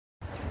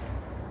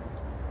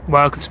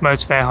Welcome to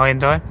Motor Fair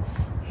Hyundai.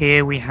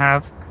 Here we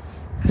have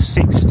a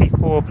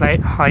 64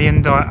 plate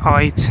Hyundai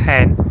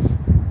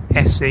i10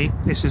 SE.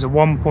 This is a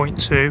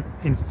 1.2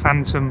 in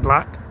Phantom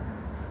Black.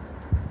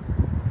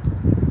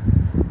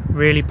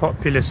 Really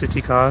popular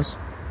city cars.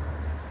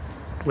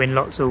 Win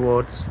lots of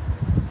awards.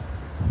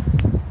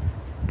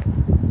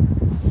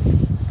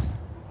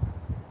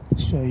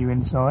 Show you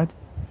inside.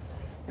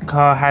 The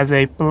car has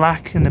a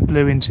black and a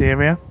blue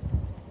interior.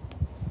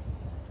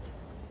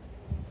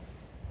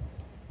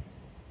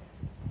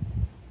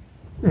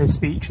 There's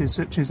features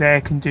such as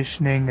air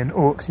conditioning and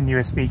aux and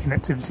USB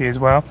connectivity as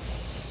well.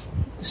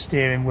 The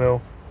steering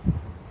wheel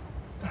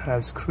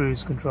has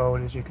cruise control,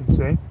 as you can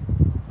see.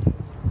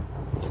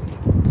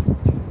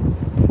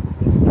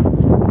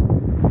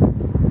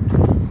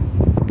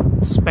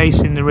 Space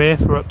in the rear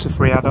for up to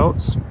 3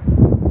 adults.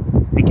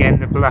 Again,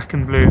 the black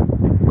and blue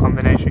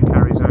combination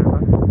carries over.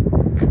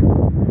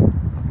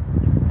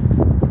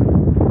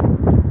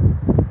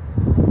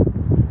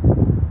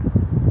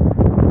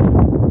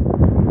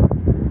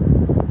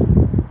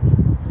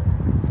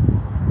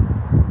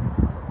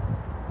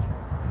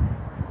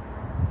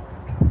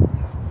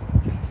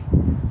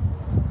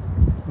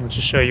 I'll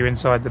just show you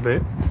inside the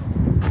boot.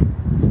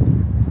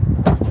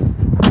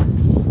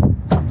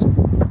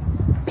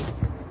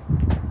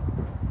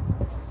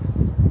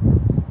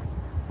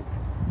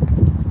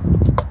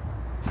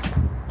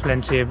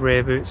 Plenty of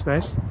rear boot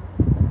space.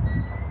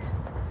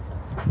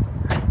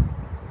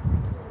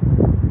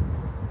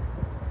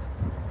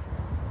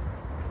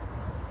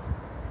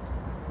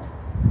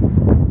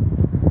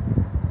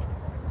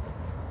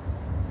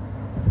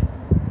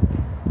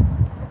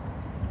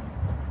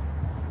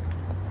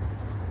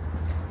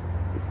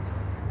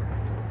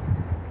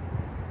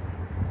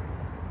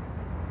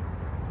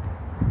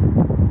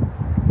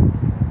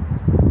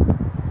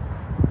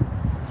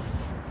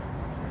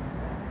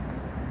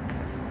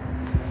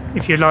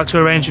 If you'd like to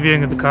arrange a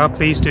viewing of the car,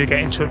 please do get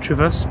in touch with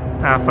us.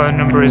 Our phone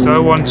number is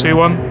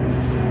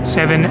 0121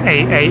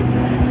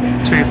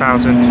 788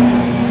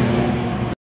 2000.